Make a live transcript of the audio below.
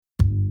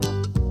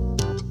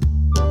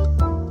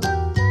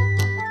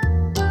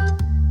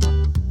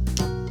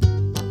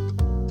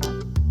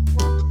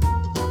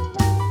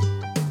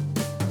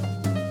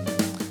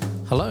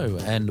Hello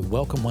and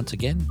welcome once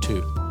again to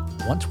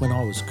Once When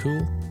I Was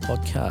Cool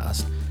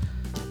podcast,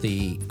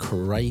 the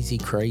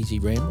crazy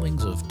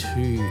ramblings of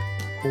two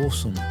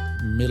awesome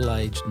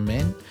middle-aged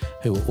men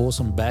who were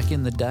awesome back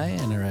in the day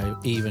and are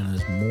even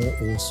as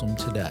more awesome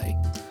today.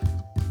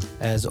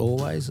 As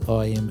always,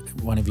 I am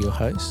one of your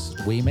hosts,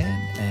 Wee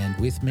Man, and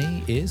with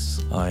me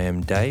is... I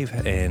am Dave,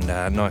 and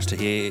nice to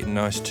hear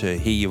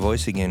your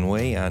voice again,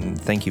 Wee,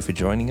 and thank you for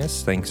joining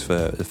us. Thanks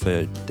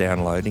for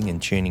downloading and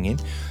tuning in.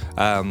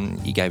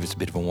 You gave us a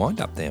bit of a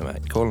wind-up there,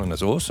 mate, calling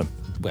us awesome.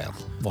 Well,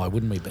 why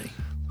wouldn't we be?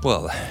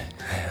 Well,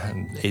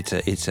 it's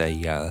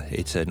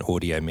an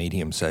audio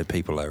medium, so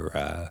people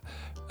are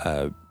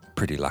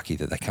pretty lucky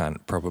that they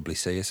can't probably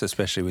see us,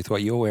 especially with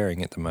what you're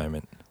wearing at the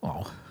moment.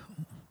 Oh,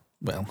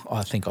 well,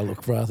 I think I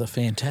look rather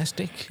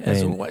fantastic,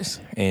 as always.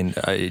 And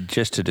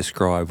just to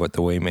describe what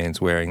the wee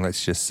man's wearing,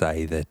 let's just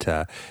say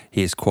that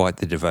he is quite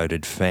the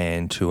devoted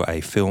fan to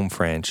a film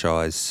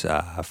franchise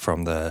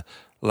from the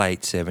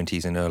late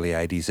 70s and early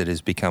 80s that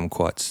has become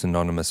quite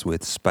synonymous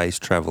with space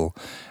travel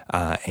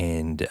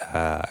and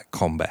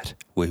combat.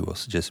 We'll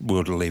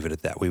leave it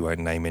at that. We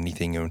won't name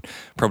anything and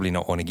probably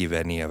not want to give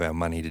any of our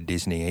money to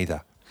Disney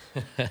either.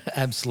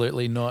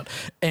 Absolutely not.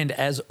 And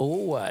as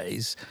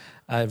always...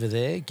 over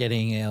there,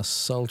 getting our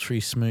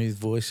sultry, smooth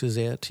voices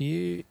out to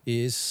you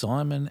is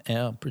Simon,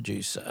 our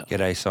producer.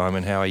 G'day,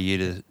 Simon. How are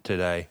you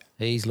today?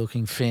 He's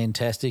looking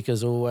fantastic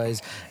as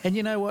always. And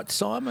you know what?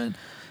 Simon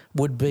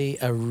would be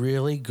a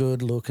really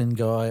good-looking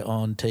guy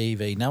on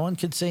TV. No one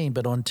could see him,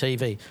 but on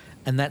TV.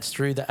 And that's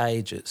through the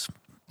ages.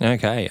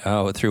 Okay.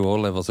 Oh, through all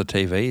levels of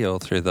TV, or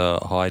through the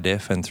high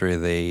def and through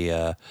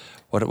the...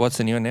 What's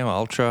the new one now?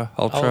 Ultra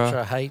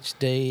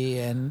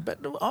HD, but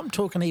I'm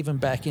talking even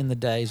back in the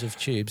days of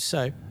tubes.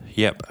 So,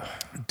 yep.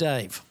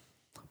 Dave,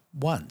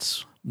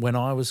 once when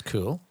I was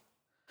cool,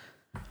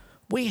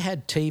 we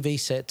had TV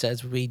sets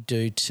as we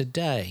do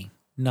today,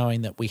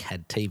 knowing that we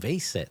had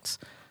TV sets.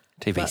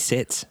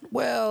 Sets?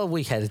 Well,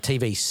 we had a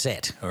TV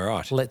set. All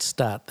right. Let's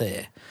start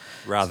there.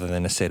 Rather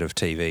than a set of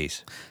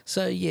TVs.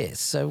 So,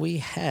 yes, so we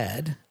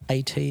had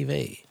a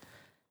TV.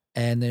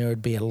 And there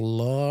would be a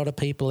lot of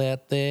people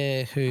out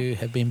there who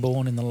have been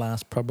born in the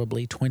last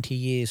probably 20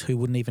 years who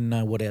wouldn't even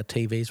know what our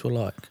TVs were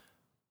like.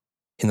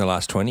 In the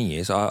last 20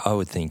 years, I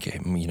would think,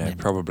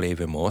 probably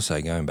even more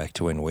so going back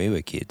to when we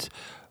were kids.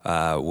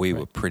 We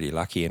were pretty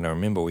lucky, and I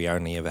remember we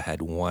only ever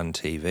had one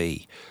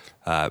TV.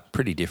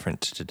 Pretty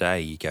different to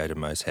today. You go to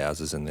most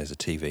houses and there's a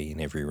TV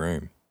in every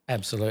room.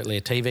 Absolutely,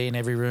 a TV in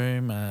every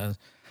room,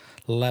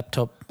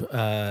 laptop,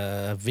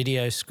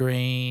 video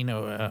screen,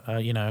 or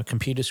a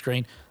computer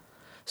screen.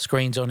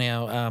 Screens on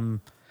our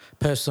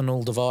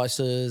personal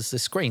devices.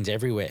 There's screens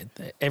everywhere.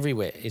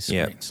 Everywhere is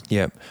screens.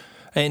 Yep.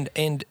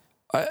 And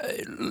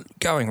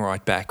going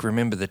right back,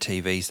 remember the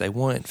TVs, they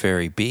weren't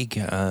very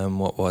big.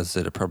 What was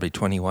it, probably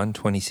 21,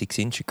 26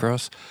 inch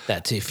across?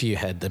 That's if you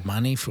had the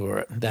money for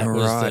it.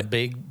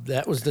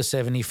 That was the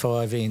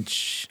 75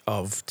 inch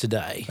of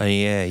today.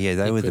 Yeah,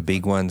 they were the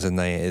big ones, and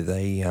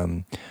they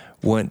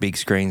weren't big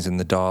screens, and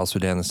the dials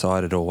were down the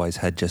side. It always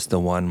had just the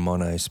one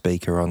mono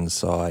speaker on the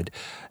side.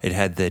 It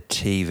had the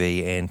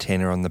TV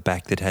antenna on the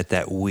back that had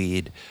that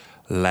weird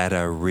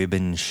ladder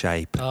ribbon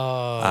shape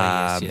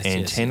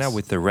antenna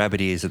with the rabbit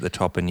ears at the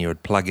top, and you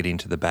would plug it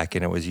into the back,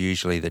 and it was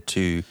usually the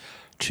two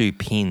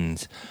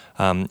pins.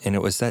 And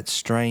it was that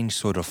strange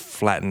sort of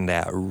flattened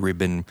out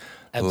ribbon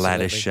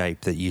ladder shape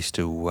that used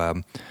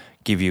to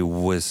give you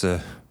was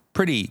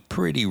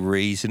pretty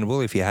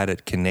reasonable if you had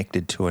it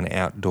connected to an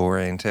outdoor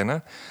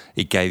antenna.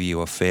 It gave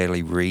you a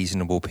fairly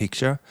reasonable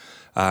picture.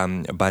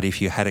 But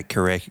if you had it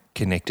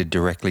connected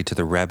directly to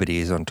the rabbit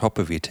ears on top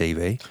of your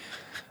TV...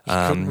 you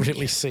couldn't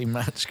really see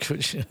much,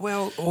 could you?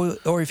 Well,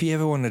 or if you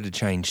ever wanted to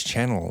change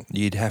channel,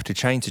 you'd have to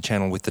change the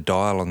channel with the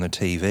dial on the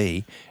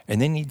TV,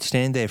 and then you'd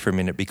stand there for a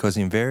minute because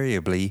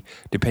invariably,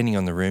 depending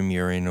on the room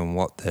you're in and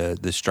what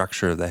the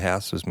structure of the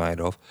house was made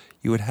of,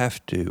 you would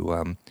have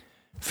to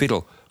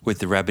fiddle with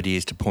the rabbit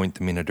ears to point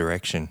them in a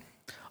direction.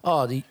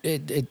 Oh,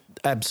 it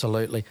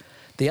absolutely.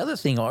 The other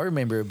thing I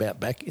remember about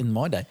back in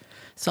my day,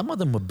 some of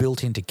them were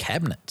built into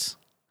cabinets.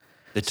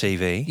 The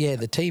TV? Yeah,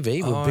 the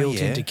TV were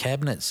built into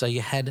cabinets, so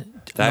you had...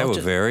 They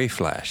were very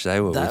flash. They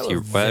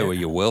were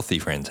your wealthy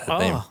friends had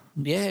them.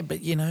 Yeah,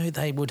 but,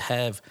 they would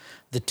have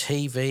the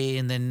TV,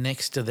 and then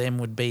next to them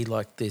would be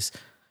like this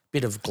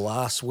bit of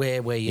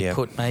glassware where you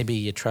put maybe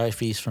your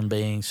trophies from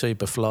being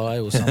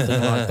Superfly or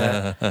something like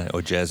that.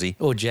 Or Jazzy.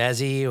 Or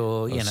Jazzy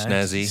or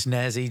Snazzy.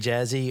 Snazzy,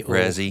 Jazzy. Or,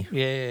 Razzie.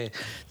 Yeah.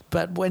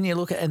 But when you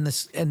look at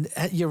and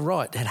you're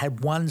right, it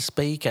had one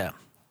speaker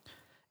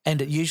and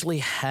it usually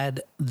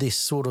had this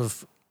sort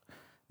of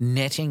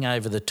netting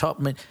over the top.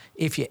 I mean,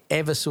 if you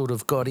ever sort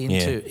of got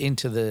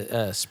into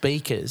the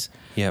speakers,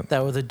 they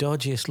were the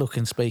dodgiest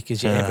looking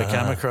speakers you ever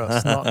come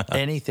across. Not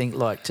anything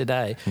like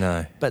today.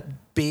 No. But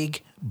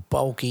big,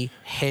 bulky,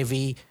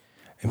 heavy,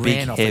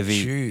 ran off a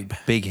tube.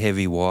 Big,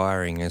 heavy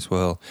wiring as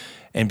well.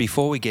 And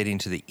before we get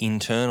into the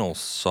internal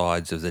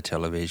sides of the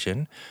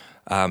television,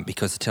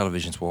 because the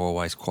televisions were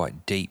always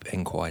quite deep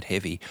and quite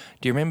heavy.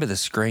 Do you remember the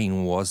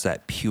screen was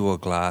that pure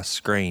glass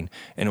screen,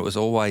 and it was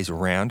always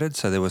rounded,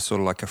 so there was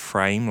sort of like a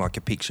frame, like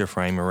a picture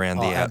frame around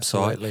the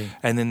outside, absolutely.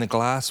 and then the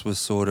glass was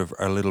sort of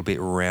a little bit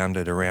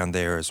rounded around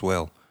there as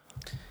well.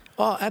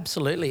 Oh,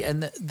 absolutely.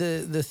 And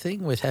the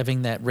thing with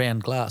having that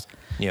round glass,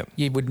 Yep.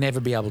 you would never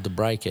be able to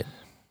break it.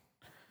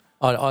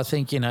 I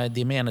think,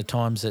 the amount of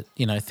times that,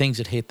 things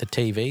would hit the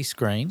TV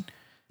screen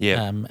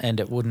and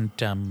it wouldn't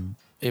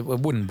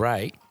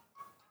break.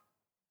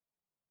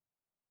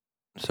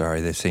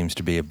 Sorry, there seems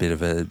to be a bit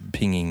of a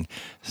pinging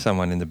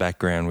someone in the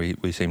background.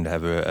 We seem to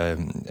have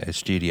a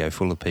studio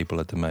full of people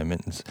at the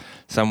moment. And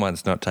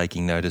someone's not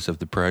taking notice of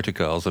the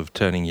protocols of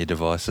turning your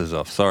devices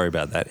off. Sorry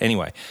about that.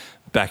 Anyway,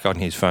 back on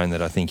his phone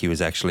that I think he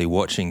was actually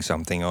watching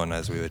something on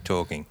as we were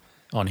talking.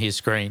 On his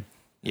screen.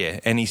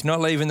 Yeah, and he's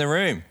not leaving the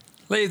room.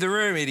 Leave the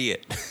room,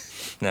 idiot.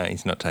 No,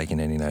 he's not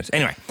taking any notice.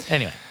 Anyway.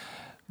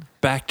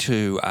 Back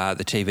to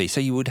the TV.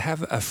 So you would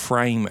have a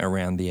frame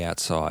around the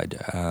outside.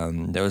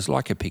 There was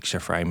like a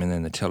picture frame, and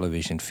then the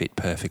television fit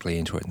perfectly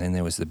into it. And then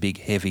there was the big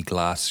heavy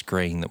glass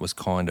screen that was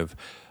kind of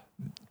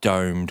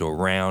domed or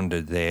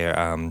rounded there.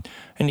 And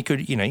you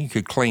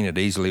could clean it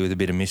easily with a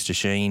bit of Mr.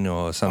 Sheen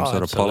or some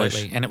sort of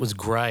polish. And it was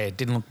grey. It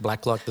didn't look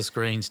black like the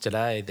screens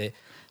today. It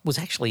was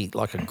actually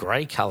like a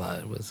grey colour.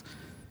 It was,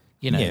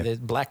 the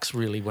blacks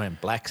really weren't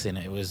blacks in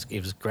it. It was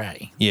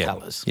grey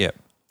colours. Yeah.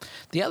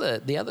 The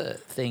other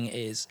thing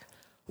is,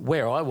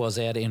 where I was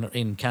out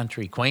in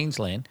country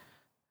Queensland,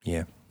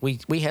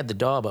 we had the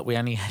dial, but we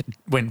only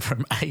went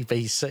from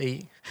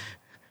ABC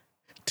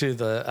to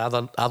the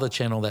other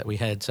channel that we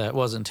had, so it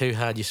wasn't too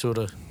hard.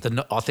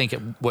 I think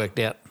it worked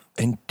out.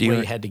 And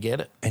you had to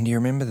get it. And do you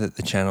remember that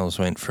the channels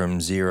went from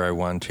 0,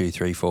 1, 2,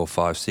 3, 4,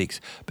 5,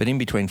 6, but in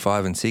between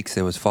 5 and 6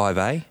 there was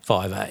 5A?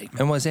 5A.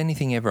 And was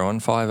anything ever on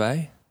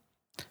 5A?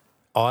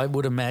 I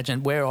would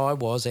imagine where I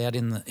was out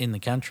in the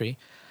country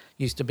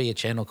used to be a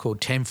channel called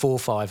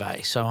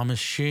 1045A. So I'm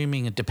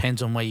assuming it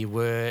depends on where you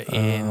were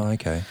in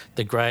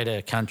the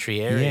greater country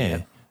area.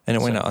 Yeah.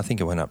 And I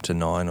think it went up to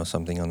 9 or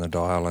something on the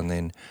dial, and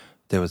then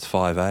there was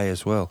 5A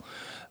as well.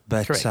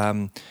 But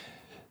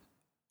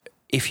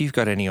if you've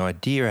got any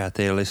idea out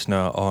there,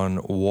 listener, on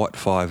what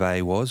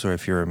 5A was, or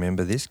if you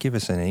remember this, give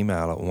us an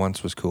email at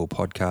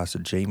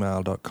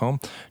oncewascoolpodcast@gmail.com.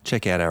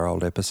 Check out our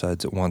old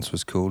episodes at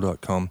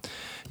oncewascool.com.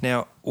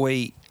 Now,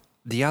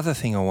 the other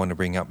thing I want to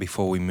bring up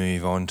before we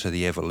move on to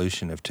the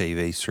evolution of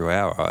TVs through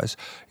our eyes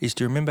is,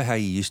 do you remember how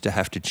you used to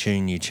have to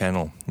tune your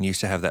channel? You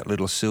used to have that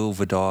little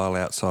silver dial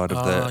outside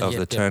of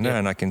the turner,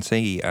 and I can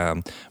see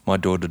my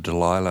daughter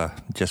Delilah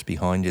just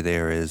behind you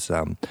there is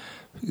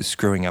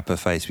screwing up her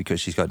face because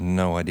she's got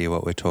no idea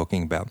what we're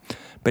talking about.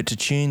 But to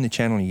tune the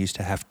channel, you used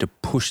to have to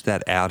push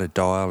that outer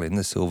dial in,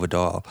 the silver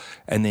dial,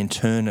 and then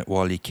turn it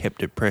while you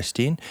kept it pressed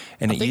in.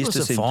 And I think it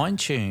was a fine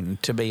tune,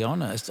 to be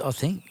honest. I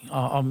think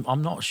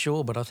I'm not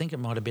sure, but I think it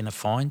might have been a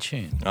fine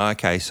tune.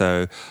 Okay,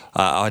 so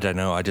I don't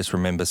know. I just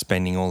remember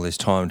spending all this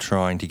time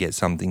trying to get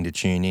something to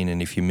tune in, and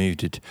if you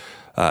moved it,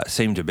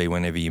 seemed to be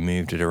whenever you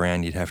moved it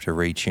around, you'd have to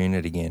retune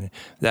it again.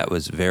 That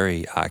was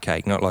very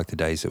archaic, not like the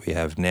days that we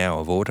have now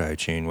of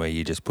auto-tune where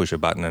you just push a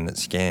button and it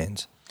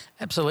scans.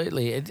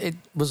 Absolutely. It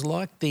was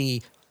like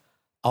the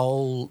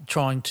old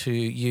trying to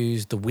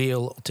use the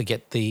wheel to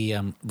get the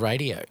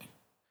radio.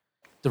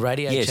 The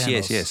radio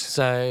channels. Yes.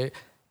 So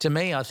to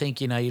me, I think,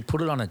 you'd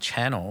put it on a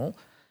channel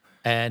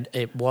and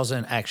it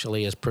wasn't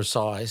actually as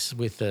precise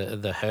with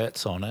the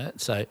hertz on it.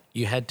 So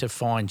you had to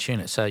fine-tune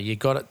it. So you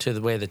got it to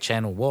where the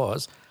channel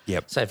was.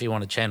 Yep. So if you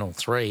wanted channel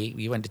 3,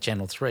 you went to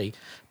channel 3,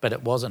 but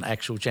it wasn't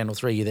actual channel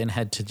 3. You then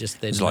had to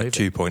just then It's move like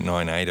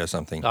 2.98 or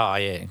something. Oh,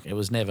 yeah. It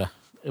was never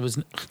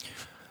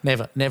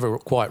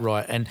quite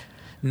right. And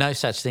no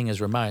such thing as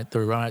remote.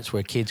 The remote's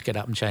where kids get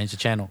up and change the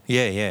channel.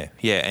 Yeah.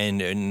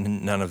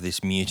 And none of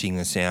this muting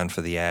the sound for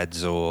the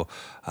ads or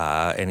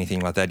anything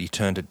like that. You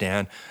turned it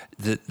down.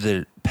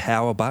 The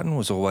power button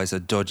was always a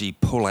dodgy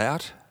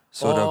pull-out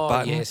sort of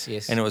button. Yes.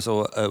 And it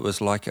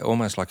was like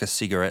almost like a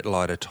cigarette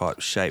lighter type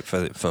shape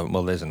for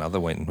well, there's another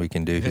one we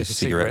can do for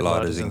cigarette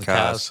lighters in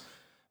cars.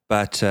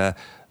 But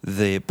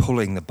the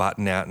pulling the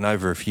button out, and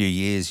over a few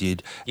years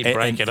you'd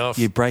break it off.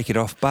 You'd break it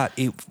off. But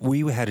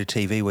we had a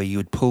TV where you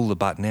would pull the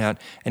button out,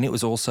 and it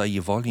was also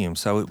your volume,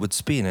 so it would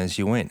spin as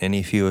you went. And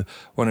if you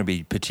want to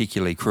be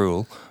particularly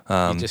cruel,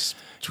 you just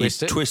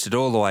twist it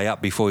all the way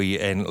up before you,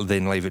 and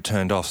then leave it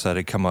turned off, so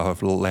it'd come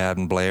off loud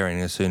and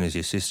blaring as soon as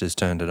your sisters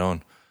turned it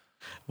on.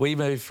 We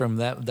moved from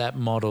that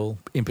model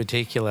in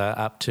particular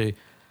up to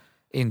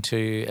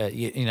into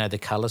the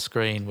colour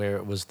screen where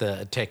it was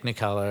the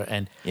Technicolor,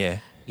 and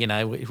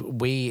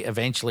we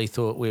eventually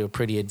thought we were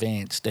pretty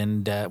advanced,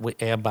 and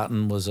our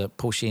button was a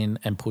push in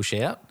and push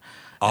out.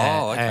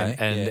 Oh, okay.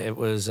 And it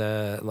was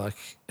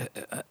like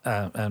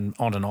an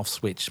on and off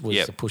switch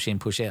was the push in,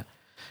 push out.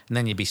 And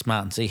then you'd be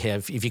smart and see how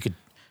if you could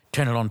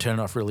turn it on, turn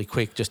it off really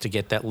quick just to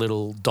get that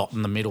little dot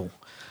in the middle.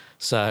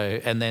 So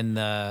and then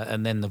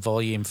the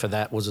volume for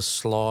that was a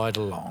slide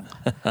along.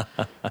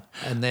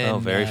 And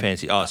then very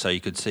fancy. Oh, so you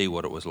could see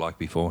what it was like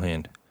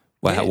beforehand.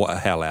 Well, Yeah.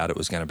 how loud it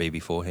was going to be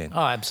beforehand.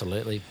 Oh,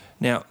 absolutely.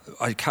 Now,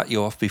 I cut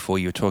you off before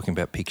you were talking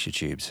about picture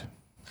tubes.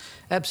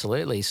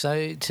 Absolutely.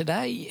 So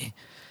today,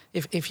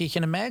 if you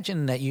can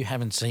imagine that you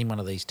haven't seen one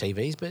of these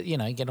TVs, but,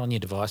 get on your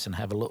device and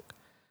have a look.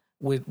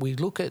 We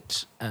look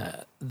at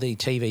the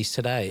TVs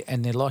today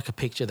and they're like a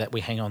picture that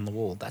we hang on the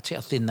wall. That's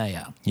how thin they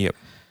are. Yep.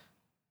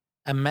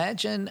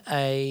 Imagine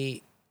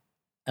a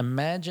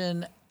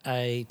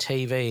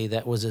TV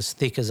that was as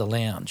thick as a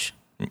lounge.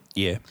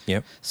 Yeah,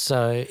 yep.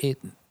 So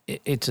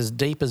it's as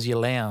deep as your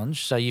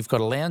lounge. So you've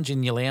got a lounge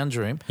in your lounge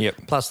room.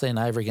 Yep. Plus then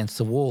over against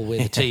the wall where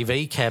the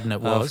TV cabinet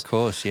was. Of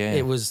course, yeah.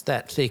 It was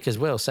that thick as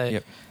well. So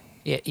Yep.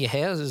 yeah, your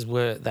houses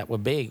were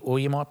big, or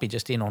you might be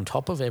just in on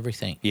top of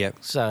everything. Yep.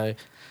 So,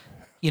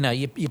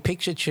 your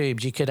picture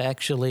tubes, you could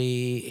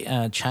actually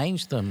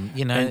change them,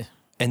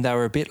 And they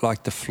were a bit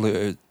like the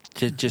flu.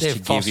 Just They're to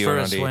give you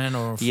an phosphorus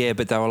idea, yeah,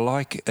 but they were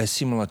like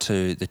similar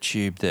to the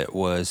tube that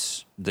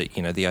was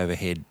the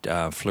overhead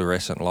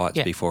fluorescent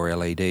lights before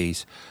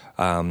LEDs.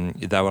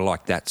 They were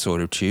like that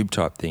sort of tube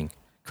type thing.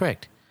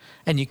 Correct,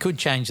 and you could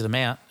change them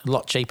out a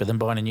lot cheaper than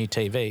buying a new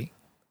TV.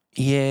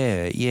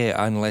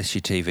 Yeah, unless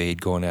your TV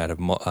had gone out of,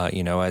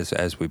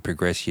 as we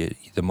progress,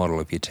 the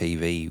model of your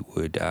TV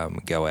would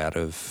go out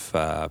of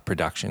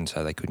production,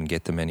 so they couldn't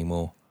get them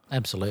anymore.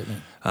 Absolutely.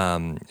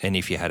 And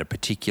if you had a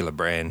particular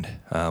brand,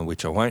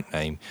 which I won't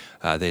name,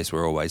 theirs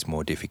were always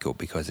more difficult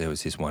because there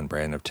was this one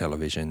brand of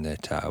television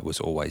that was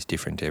always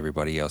different to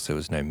everybody else. There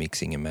was no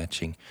mixing and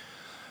matching.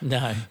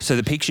 No. So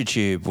the picture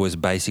tube was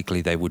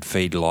basically they would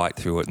feed light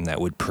through it and that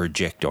would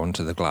project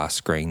onto the glass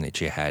screen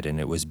that you had, and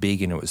it was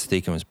big and it was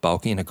thick and it was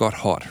bulky and it got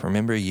hot.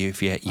 Remember, you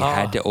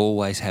had to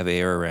always have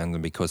air around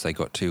them because they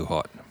got too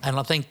hot. And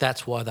I think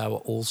that's why they were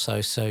also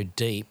so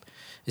deep,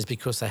 is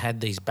because they had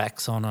these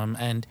backs on them,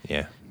 and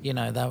yeah.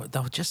 they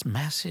were just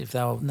massive.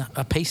 They were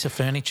a piece of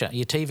furniture.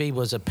 Your TV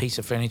was a piece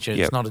of furniture. Yep.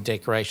 It's not a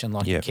decoration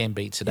like it can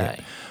be today.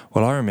 Yep.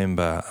 Well, I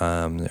remember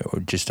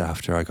just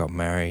after I got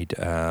married,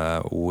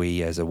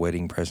 we as a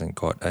wedding present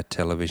got a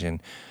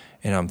television,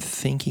 and I'm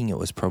thinking it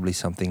was probably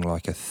something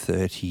like a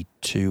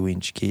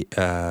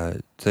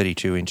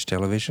 32-inch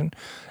television,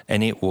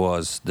 and it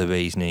was the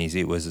bee's knees.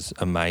 It was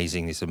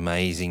amazing, this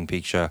amazing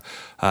picture.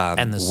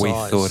 And the size. We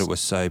thought it was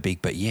so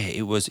big, but yeah,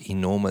 it was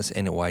enormous,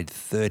 and it weighed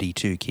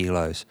 32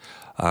 kilos.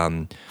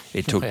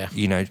 It took,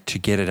 to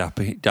get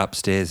it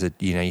upstairs,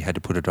 you had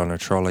to put it on a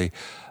trolley.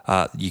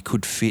 You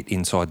could fit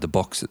inside the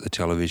box that the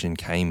television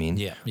came in.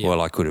 Yeah. Well,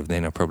 I could have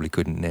then. I probably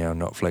couldn't now.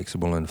 Not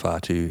flexible and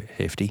far too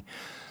hefty.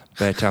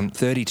 But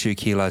 32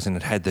 kilos, and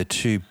it had the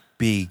two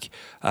big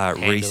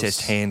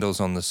recessed handles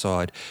on the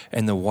side,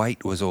 and the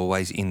weight was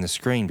always in the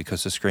screen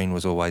because the screen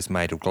was always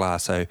made of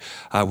glass. So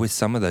with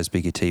some of those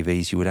bigger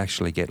TVs, you would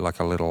actually get like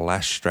a little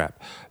lash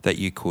strap that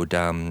you could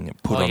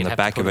put on the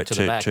back of it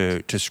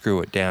to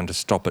screw it down to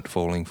stop it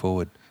falling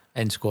forward.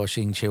 And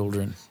squashing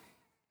children.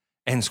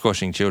 And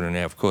squashing children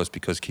now, of course,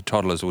 because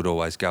toddlers would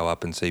always go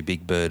up and see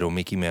Big Bird or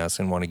Mickey Mouse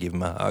and want to give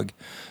them a hug,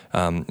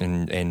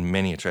 and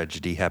many a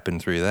tragedy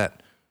happened through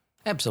that.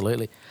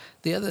 Absolutely.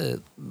 The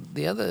other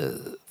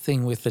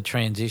thing with the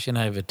transition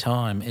over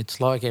time, it's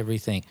like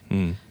everything.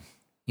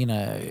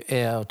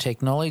 Our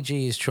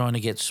technology is trying to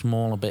get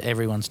smaller, but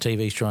everyone's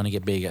TV is trying to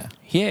get bigger.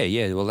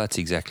 Yeah. Well, that's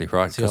exactly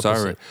right. Because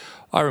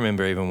I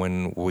remember even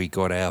when we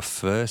got our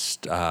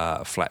first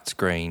flat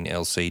screen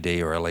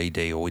LCD or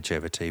LED or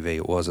whichever TV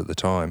it was at the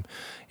time,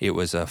 it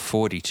was a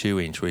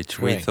 42-inch, which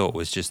we thought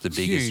was just the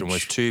biggest. Huge. And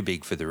was too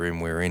big for the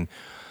room we were in.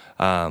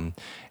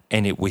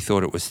 And we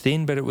thought it was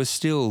thin, but it was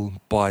still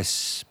by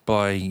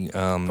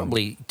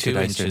probably 2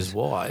 inches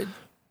wide.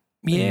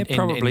 Yeah,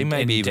 probably,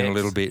 maybe even a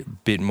little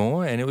bit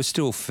more, and it was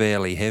still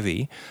fairly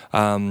heavy.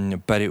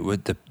 But it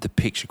would the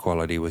picture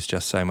quality was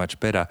just so much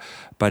better.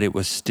 But it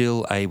was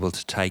still able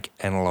to take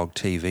analog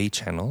TV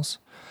channels,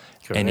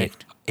 correct. And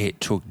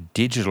it took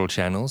digital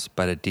channels,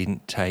 but it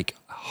didn't take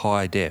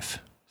high def,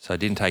 so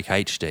it didn't take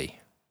HD.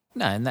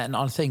 No, and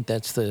I think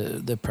that's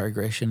the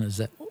progression, is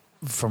that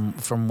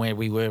from where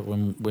we were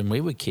when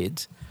we were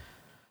kids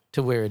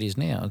to where it is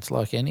now. It's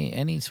like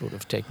any sort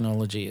of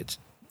technology.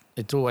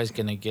 It's always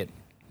going to get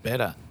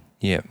better.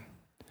 Yeah.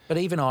 But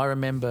even I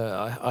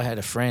remember I had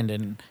a friend,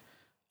 and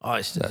I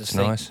used to That's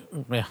think, nice.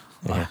 Yeah.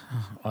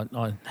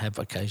 I have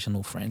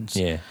occasional friends.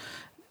 Yeah.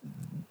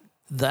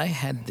 They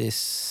had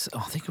this,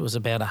 I think it was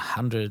about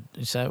 100,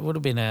 so it would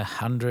have been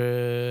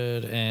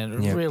 100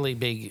 and really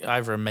big,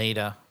 over a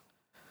metre.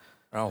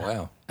 Oh,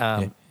 wow.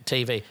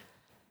 TV.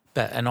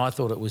 And I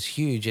thought it was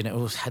huge, and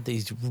it had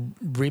these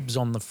ribs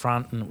on the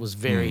front, and it was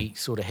very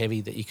sort of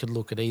heavy that you could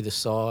look at either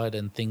side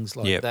and things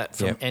like that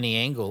from any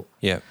angle.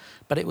 Yeah.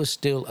 But it was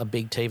still a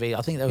big TV.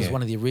 I think that was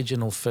one of the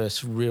original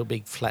first real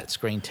big flat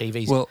screen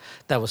TVs. Well,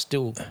 they were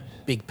still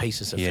big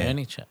pieces of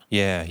furniture.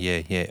 Yeah.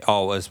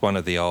 Oh, it was one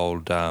of the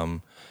old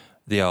tube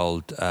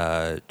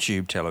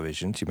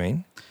televisions, you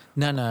mean?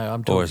 No,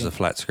 I'm talking... Or is it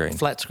flat screen?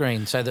 Flat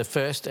screen. So the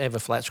first ever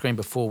flat screen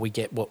before we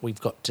get what we've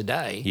got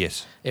today,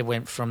 yes, it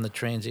went from the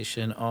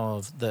transition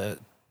of the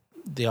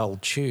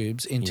old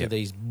tubes into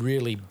these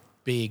really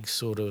big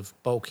sort of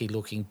bulky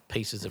looking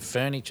pieces of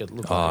furniture that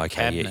look Oh, like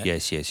a okay. cabinet.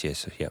 Yes,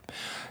 yep.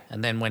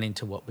 And then went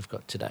into what we've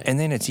got today. And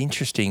then it's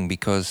interesting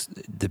because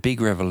the big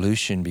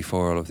revolution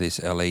before all of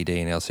this LED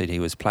and LCD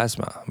was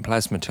plasma. And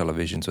plasma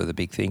televisions were the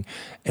big thing.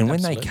 And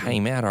when they Absolutely.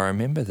 came out, I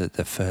remember that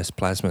the first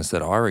plasmas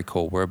that I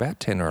recall were about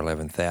 $10,000 or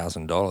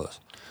 $11,000.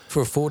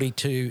 For a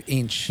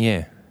 42-inch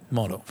Yeah.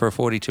 model. For a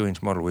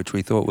 42-inch model, which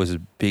we thought was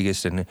the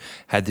biggest and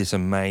had this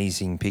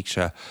amazing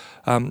picture.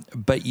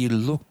 But you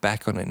look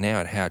back on it now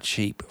at how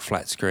cheap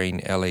flat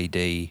screen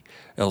LED,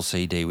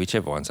 LCD,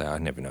 whichever ones they are, I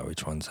never know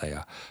which ones they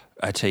are,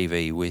 a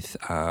TV with,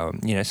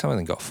 some of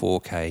them got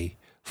 4K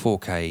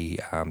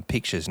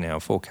pictures now.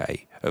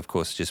 4K, of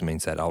course, just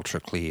means that ultra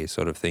clear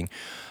sort of thing,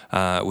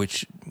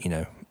 which,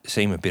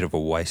 seem a bit of a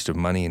waste of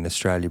money in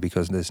Australia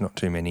because there's not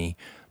too many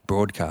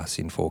broadcasts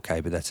in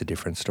 4K, but that's a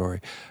different story.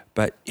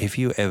 But have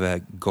you ever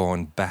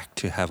gone back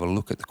to have a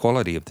look at the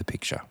quality of the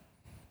picture?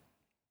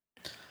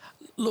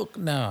 Look,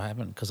 no, I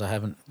haven't, because I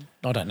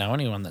don't know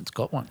anyone that's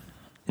got one.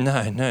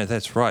 No,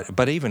 that's right.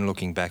 But even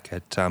looking back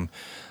at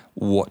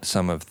what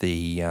some of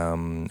the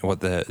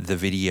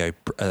video,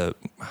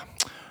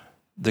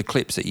 the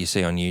clips that you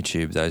see on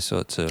YouTube, those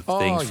sorts of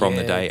things from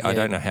the day, I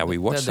don't know how we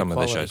watched some of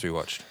the shows we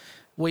watched.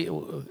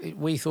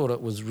 We thought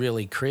it was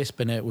really crisp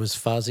and it was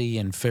fuzzy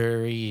and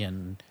furry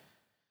and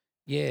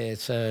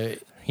so.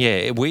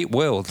 Yeah,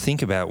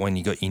 think about when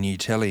you got your new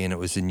telly and it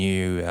was a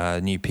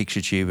new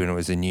picture tube and it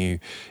was a new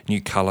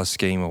colour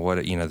scheme or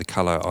what the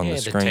colour on the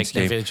screen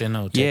scheme.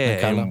 Technivision or Technicolor.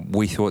 Yeah, and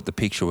we thought the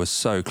picture was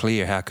so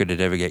clear. How could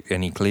it ever get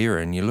any clearer?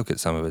 And you look at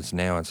some of it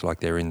now, it's like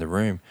they're in the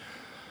room.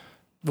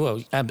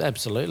 Well,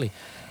 absolutely.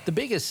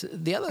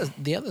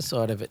 The other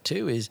side of it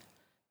too is,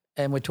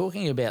 and we're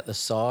talking about the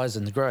size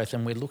and the growth,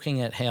 and we're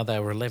looking at how they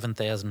were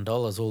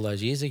 $11,000 all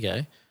those years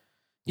ago.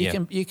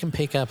 You can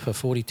pick up a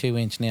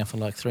 42-inch now for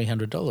like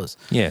 $300.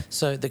 Yeah.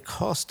 So the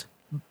cost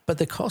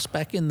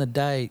back in the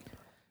day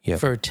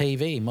for a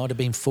TV might have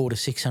been $400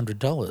 to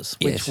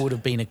 $600, which would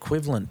have been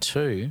equivalent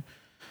to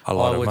a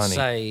lot of money.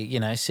 I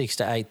would say $6,000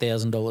 to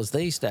 $8,000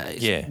 these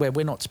days. Yeah. Where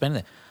we're not spending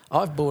it.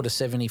 I've bought a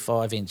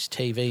 75-inch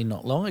TV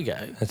not long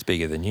ago. That's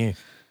bigger than you.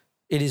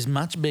 It is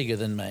much bigger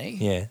than me.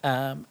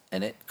 Yeah.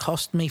 And it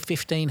cost me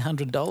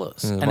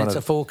 $1,500. And it's a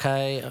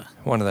 4K.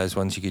 One of those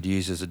ones you could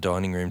use as a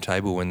dining room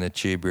table when the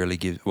tube really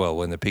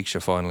when the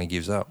picture finally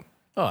gives up.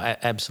 Oh,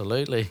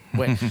 absolutely.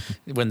 When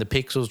the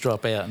pixels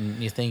drop out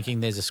and you're thinking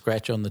there's a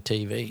scratch on the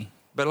TV.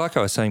 But like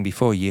I was saying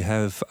before, you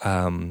have...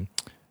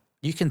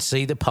 you can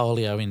see the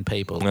polio in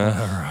people.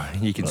 Right.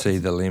 You can see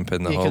the limp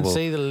and the hobble. You can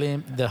see the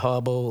limp, the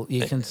hobble.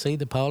 You can see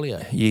the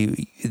polio.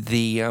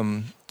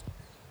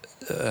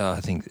 I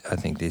think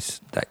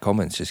that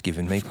comment's just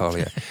given me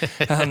polio.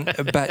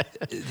 But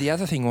the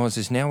other thing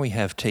is now we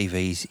have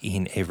TVs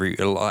in every.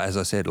 As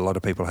I said, a lot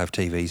of people have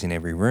TVs in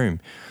every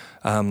room.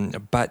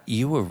 But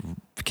you were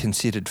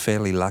considered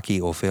fairly lucky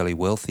or fairly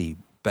wealthy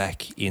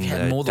back in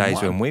the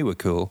days when we were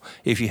cool.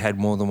 If you had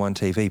more than one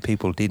TV,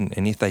 people didn't,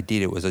 and if they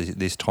did, it was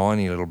this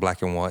tiny little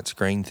black and white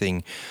screen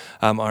thing.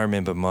 I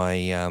remember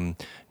my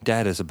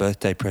dad, as a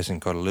birthday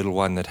present, got a little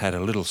one that had a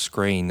little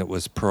screen that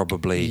was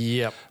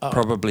probably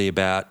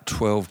about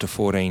 12 to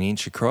 14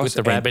 inch across. With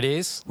the rabbit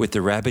ears? With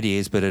the rabbit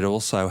ears, but it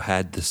also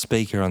had the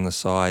speaker on the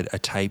side, a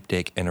tape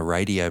deck and a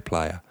radio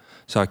player.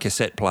 So a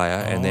cassette player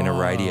and then a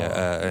radio,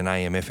 an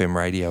AM/FM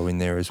radio in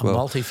there as well. A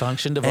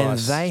multifunction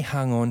device. And they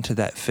hung on to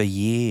that for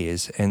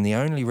years, and the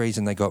only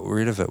reason they got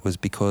rid of it was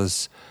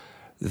because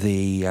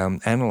the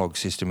analogue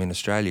system in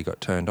Australia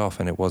got turned off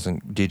and it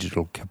wasn't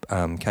digital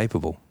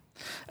capable.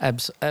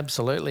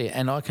 Absolutely.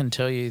 And I can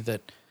tell you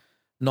that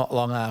not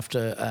long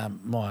after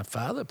my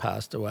father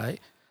passed away,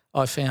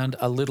 I found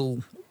a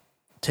little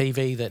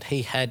TV that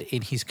he had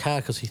in his car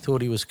because he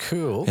thought he was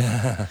cool.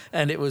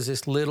 And it was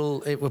this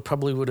little,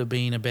 probably would have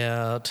been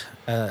about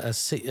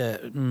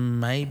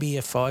maybe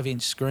a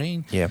 5-inch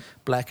screen,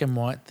 black and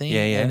white thing.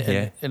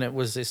 And it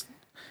was this,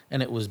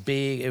 and it was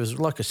big. It was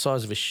like the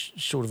size of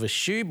sort of a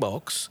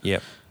shoebox.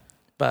 Yep.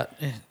 But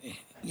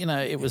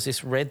it was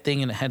this red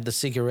thing and it had the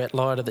cigarette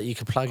lighter that you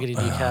could plug it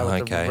into your car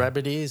with the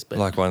rabbit ears. But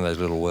like one of those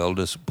little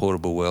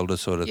portable welder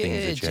sort of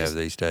things that you have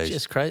these days.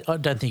 Just crazy. I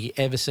don't think you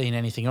ever seen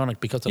anything on it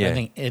because I don't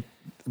think it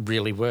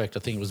really worked. I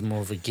think it was more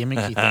of a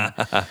gimmicky thing.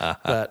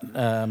 But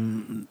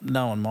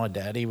knowing my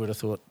dad, he would have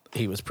thought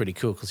he was pretty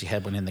cool because he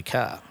had one in the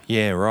car.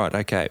 Yeah, right.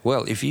 Okay.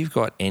 Well, if you've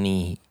got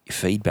any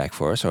feedback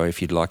for us, or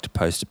if you'd like to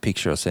post a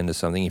picture or send us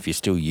something, if you're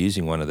still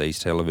using one of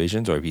these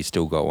televisions or if you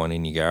still got one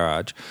in your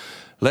garage,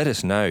 let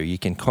us know. You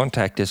can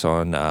contact us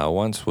on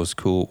Once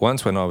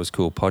When I Was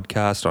Cool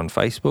podcast on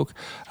Facebook,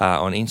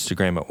 on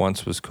Instagram at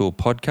Once Was Cool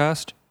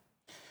podcast,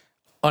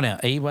 on our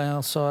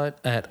email site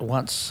at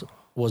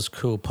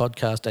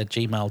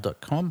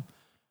oncewascoolpodcast@gmail.com,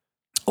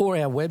 or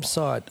our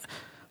website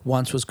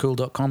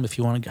oncewascool.com if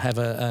you want to have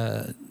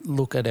a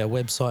look at our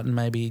website and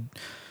maybe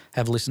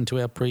have listened to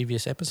our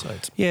previous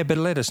episodes. Yeah, but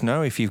let us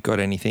know if you've got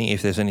anything,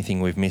 if there's anything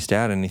we've missed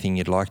out, anything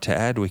you'd like to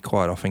add. We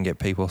quite often get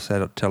people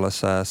tell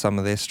us some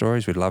of their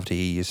stories. We'd love to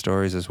hear your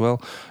stories as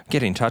well.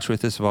 Get in touch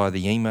with us via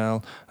the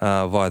email,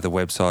 via the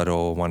website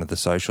or one of the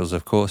socials,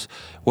 of course.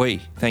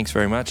 Thanks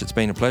very much. It's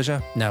been a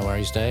pleasure. No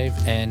worries, Dave.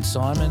 And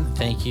Simon,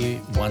 thank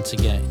you once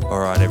again. All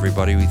right,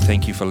 everybody, we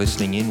thank you for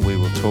listening in. We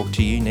will talk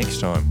to you next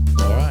time.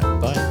 All right.